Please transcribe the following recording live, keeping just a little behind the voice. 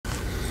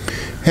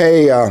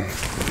Hey,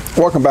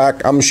 welcome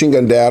back. I'm Machine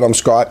Gun Dad. I'm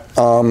Scott.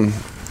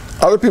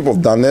 Other people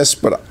have done this,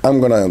 but I'm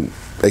going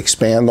to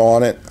expand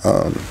on it.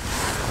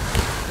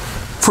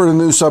 For the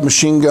new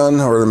submachine gun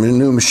or the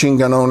new machine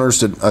gun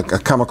owners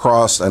that come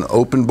across an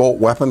open bolt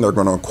weapon, they're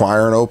going to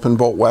acquire an open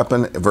bolt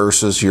weapon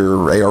versus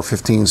your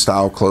AR-15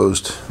 style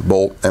closed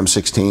bolt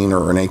M16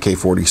 or an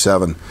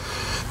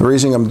AK-47. The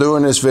reason I'm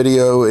doing this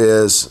video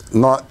is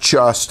not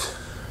just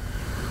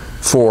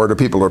for the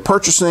people that are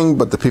purchasing,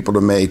 but the people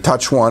that may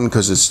touch one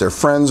because it's their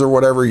friends or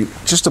whatever.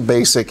 Just a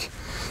basic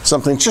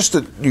something just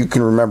that you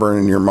can remember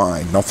in your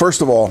mind. Now,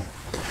 first of all,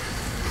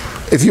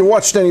 if you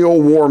watched any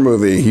old war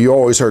movie, you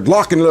always heard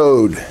lock and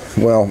load.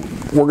 Well,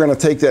 we're going to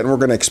take that and we're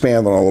going to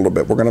expand on it a little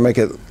bit. We're going to make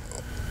it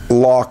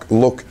lock,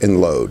 look, and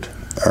load.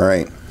 All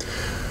right.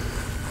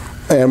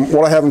 And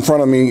what I have in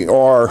front of me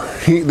are,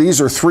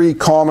 these are three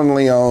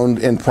commonly owned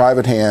in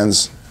private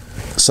hands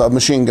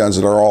submachine guns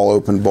that are all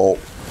open bolt.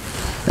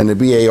 And the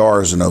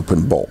BAR is an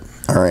open bolt.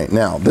 All right,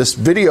 now this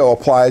video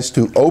applies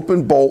to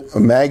open bolt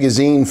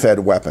magazine fed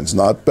weapons,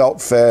 not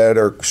belt fed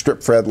or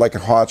strip fed like a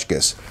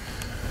Hotchkiss.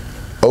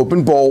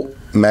 Open bolt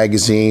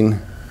magazine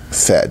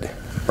fed,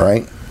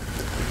 right?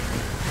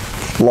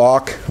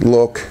 Lock,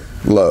 look,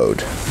 load.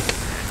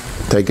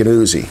 Take an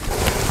Uzi.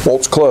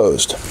 Bolt's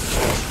closed.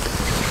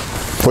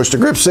 Push the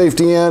grip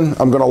safety in.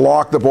 I'm going to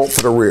lock the bolt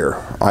to the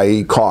rear,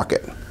 i.e. cock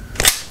it.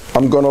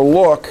 I'm going to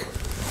look,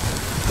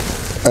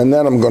 and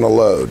then I'm going to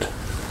load.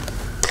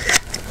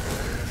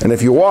 And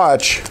if you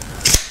watch,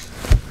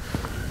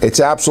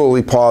 it's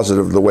absolutely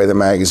positive the way the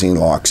magazine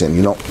locks in.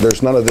 You know,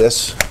 there's none of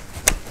this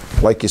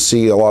like you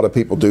see a lot of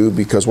people do,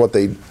 because what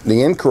the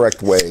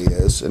incorrect way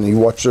is, and you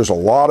watch, there's a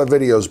lot of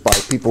videos by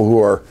people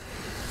who are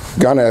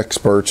gun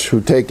experts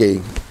who take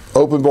a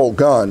open bolt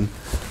gun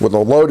with a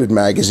loaded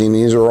magazine,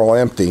 these are all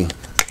empty,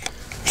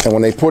 and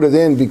when they put it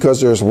in, because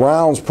there's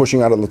rounds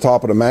pushing out of the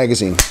top of the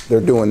magazine, they're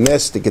doing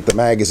this to get the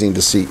magazine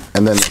to seat,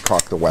 and then they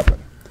cock the weapon.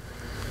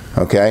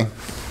 Okay?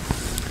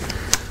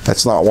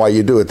 That's not why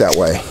you do it that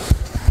way.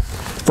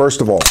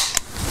 First of all,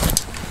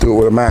 do it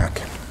with a Mac,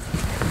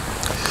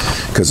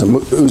 because the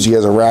Uzi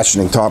has a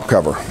ratcheting top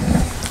cover.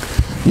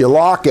 You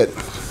lock it,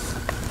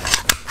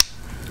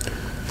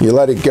 you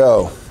let it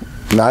go.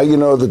 Now you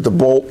know that the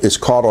bolt is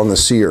caught on the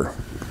sear,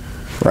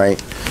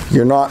 right?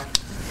 You're not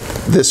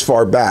this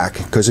far back,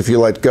 because if you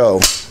let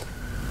go,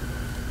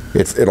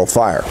 it'll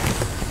fire.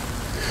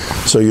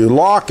 So you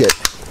lock it,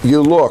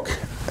 you look,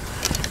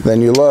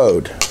 then you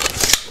load.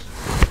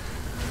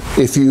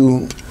 If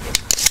you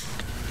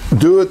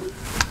do it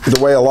the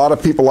way a lot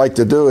of people like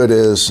to do it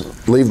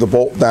is leave the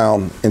bolt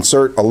down,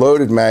 insert a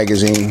loaded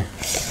magazine.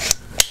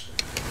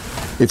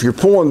 If you're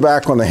pulling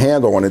back on the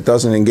handle and it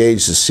doesn't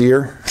engage the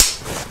sear,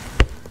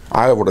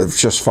 I would have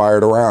just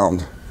fired a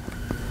round.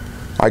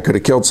 I could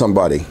have killed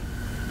somebody.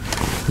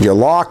 You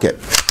lock it.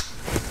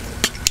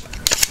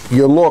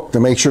 You look to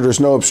make sure there's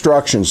no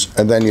obstructions,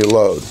 and then you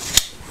load.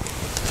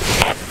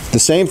 The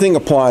same thing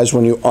applies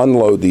when you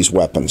unload these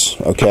weapons,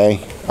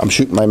 okay? I'm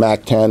shooting my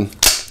MAC-10.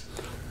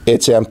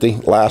 It's empty.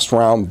 Last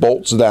round,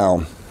 bolts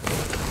down.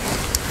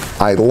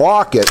 I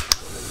lock it.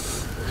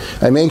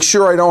 I make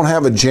sure I don't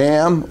have a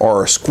jam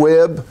or a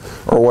squib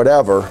or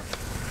whatever.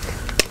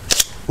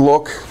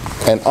 Look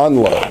and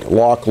unload.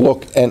 Lock,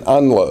 look, and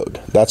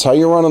unload. That's how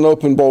you run an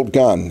open bolt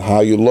gun,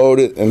 how you load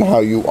it and how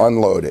you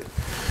unload it.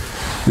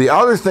 The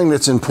other thing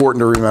that's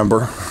important to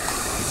remember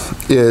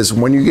is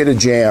when you get a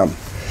jam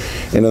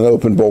in an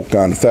open bolt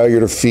gun, failure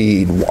to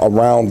feed, a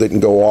round didn't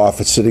go off,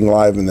 it's sitting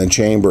live in the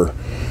chamber.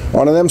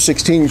 On an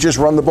M16, you just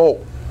run the bolt,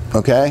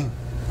 okay?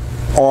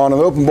 On an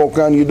open bolt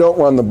gun, you don't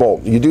run the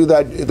bolt. You do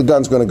that, the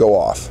gun's gonna go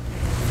off.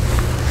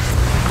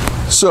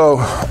 So,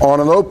 on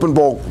an open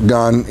bolt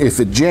gun, if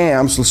it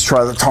jams, let's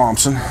try the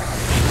Thompson.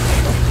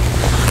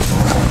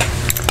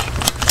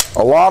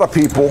 A lot of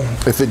people,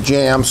 if it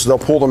jams, they'll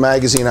pull the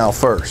magazine out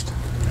first,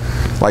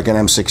 like an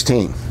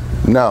M16.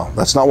 No,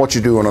 that's not what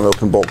you do on an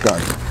open bolt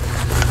gun.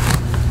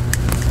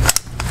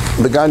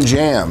 The gun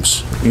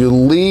jams. You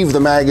leave the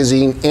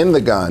magazine in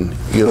the gun,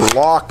 you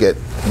lock it,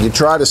 you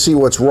try to see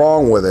what's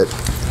wrong with it,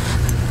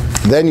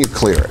 then you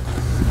clear it.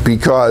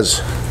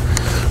 Because,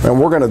 and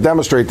we're going to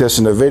demonstrate this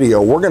in the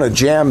video, we're going to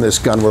jam this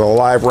gun with a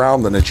live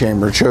round in the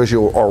chamber. It shows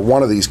you, or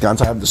one of these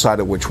guns, I haven't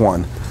decided which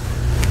one,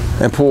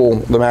 and pull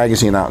the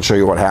magazine out and show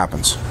you what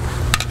happens.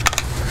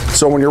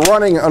 So when you're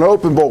running an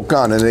open bolt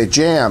gun and it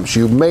jams,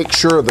 you make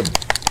sure the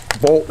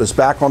bolt is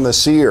back on the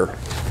sear.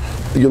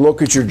 You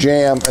look at your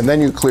jam, and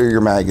then you clear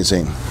your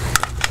magazine.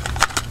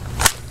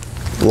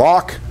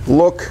 Lock,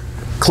 look,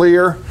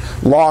 clear,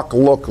 lock,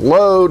 look,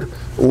 load,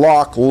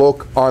 lock,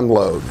 look,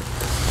 unload.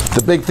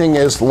 The big thing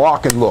is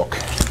lock and look,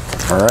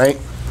 all right?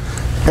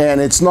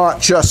 And it's not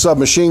just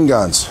submachine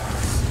guns.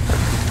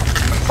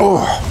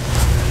 Oh,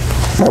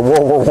 my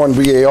World War I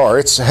BAR,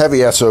 it's a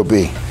heavy SOB.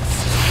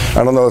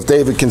 I don't know if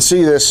David can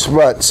see this,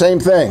 but same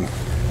thing.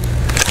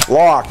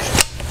 Lock,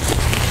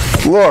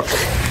 look.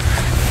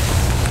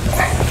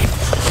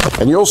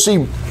 And you'll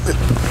see,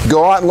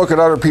 go out and look at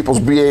other people's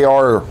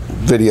BAR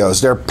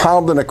videos. They're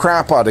pounding the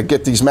crap out to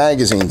get these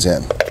magazines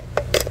in.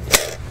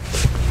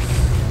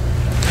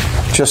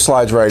 just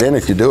slides right in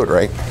if you do it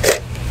right.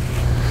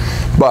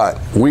 But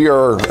we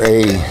are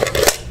a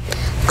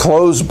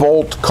closed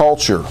bolt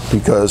culture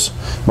because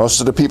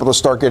most of the people that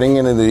start getting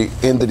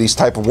into these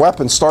type of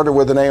weapons started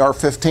with an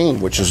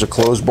AR-15, which is a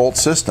closed bolt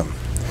system.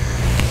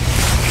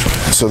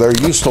 So they're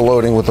used to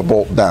loading with the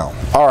bolt down.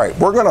 All right,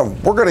 we're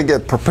gonna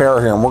get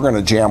prepared here, and we're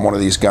gonna jam one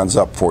of these guns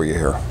up for you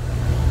here.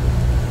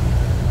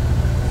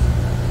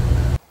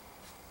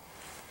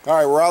 All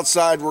right, we're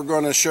outside. We're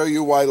going to show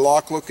you why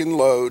lock, look, and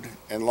load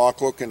and lock,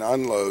 look, and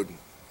unload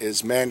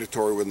is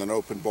mandatory with an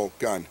open bolt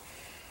gun.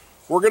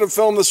 We're going to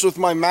film this with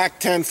my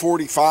MAC-10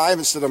 45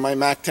 instead of my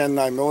MAC-10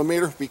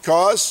 9mm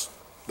because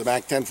the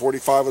MAC-10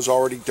 45 was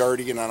already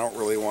dirty and I don't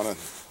really want to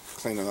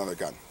clean another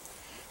gun.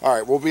 All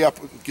right, we'll be up,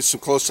 get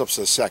some close-ups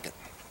in a second.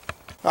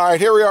 All right,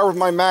 here we are with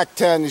my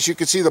MAC-10. As you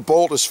can see, the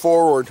bolt is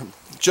forward.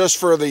 Just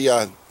for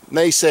the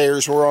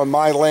naysayers, we're on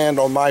my land,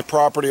 on my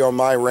property, on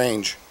my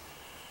range.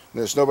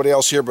 There's nobody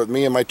else here but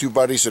me and my two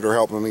buddies that are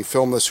helping me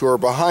film this who are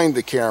behind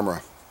the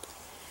camera.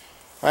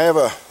 I have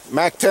a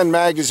MAC-10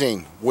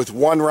 magazine with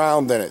one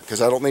round in it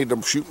because I don't need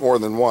to shoot more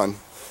than one.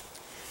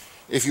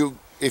 If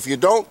you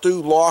don't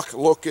do lock,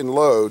 look, and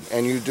load,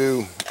 and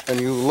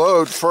you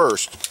load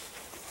first,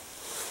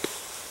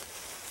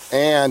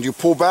 and you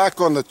pull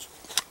back on the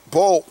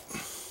bolt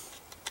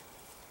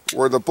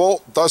where the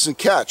bolt doesn't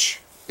catch,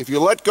 if you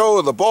let go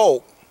of the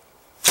bolt,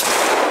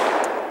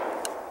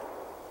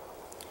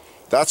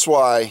 that's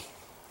why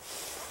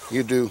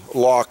you do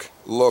lock,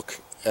 look,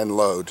 and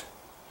load,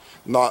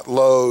 not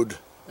load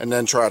and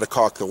then try to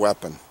cock the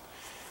weapon.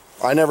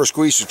 I never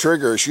squeezed the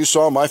trigger. As you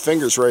saw, my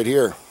fingers right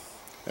here,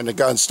 and the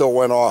gun still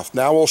went off.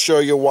 Now we'll show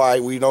you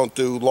why we don't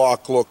do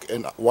lock, look,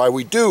 and why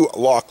we do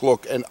lock,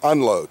 look, and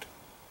unload.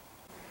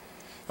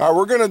 All right,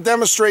 we're going to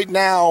demonstrate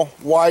now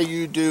why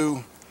you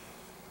do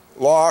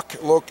lock,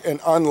 look,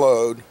 and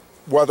unload,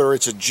 whether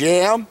it's a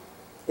jam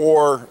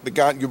or the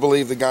gun, you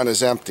believe the gun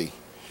is empty.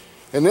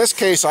 In this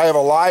case, I have a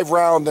live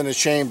round in a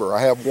chamber.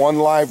 I have one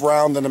live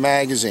round in a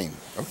magazine,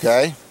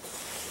 okay?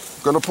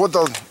 I'm going to put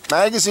the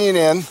magazine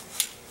in,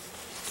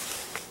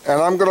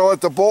 and I'm going to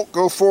let the bolt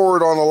go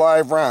forward on the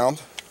live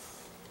round.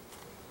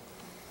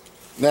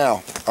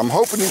 Now, I'm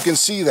hoping you can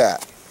see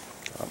that.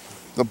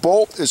 The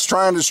bolt is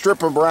trying to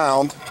strip a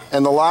round,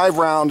 and the live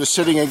round is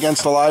sitting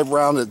against the live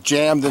round that's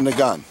jammed in the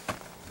gun.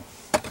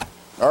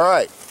 All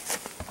right.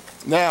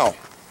 Now,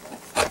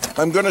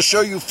 I'm going to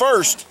show you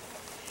first,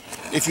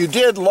 if you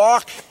did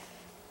lock,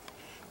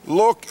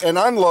 look, and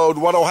unload,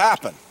 what will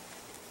happen?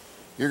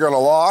 You're going to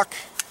lock,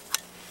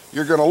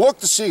 you're going to look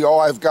to see, oh,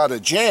 I've got a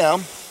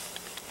jam,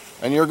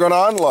 and you're going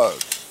to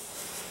unload.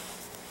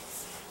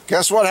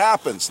 Guess what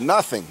happens?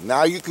 Nothing.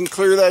 Now you can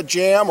clear that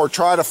jam or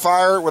try to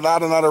fire it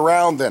without another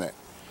round in it.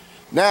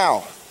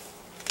 Now,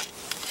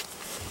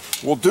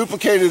 we'll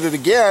duplicate it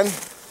again.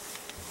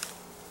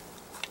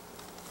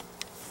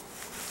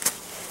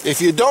 If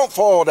you don't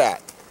follow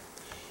that,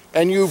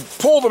 and you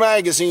pull the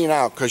magazine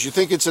out because you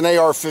think it's an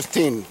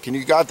AR-15. Can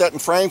you got that in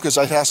frame? Because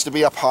it has to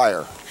be up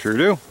higher. Sure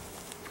do.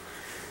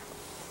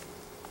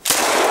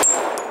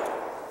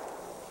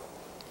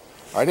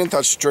 I didn't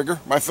touch the trigger.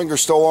 My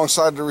finger's still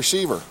alongside the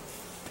receiver.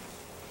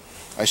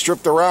 I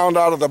stripped the round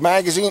out of the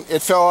magazine.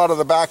 It fell out of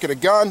the back of the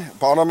gun,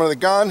 bottom of the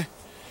gun,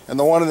 and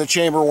the one in the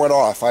chamber went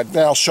off. I've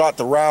now shot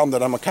the round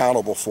that I'm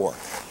accountable for.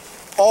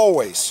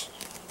 Always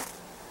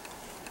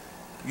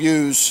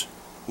use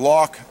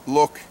lock,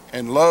 look,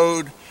 and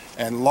load,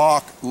 and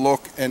lock,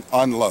 look, and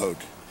unload.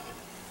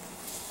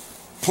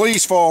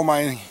 Please follow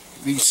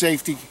these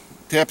safety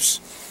tips.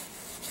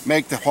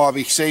 Make the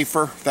hobby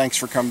safer. Thanks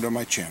for coming to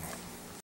my channel.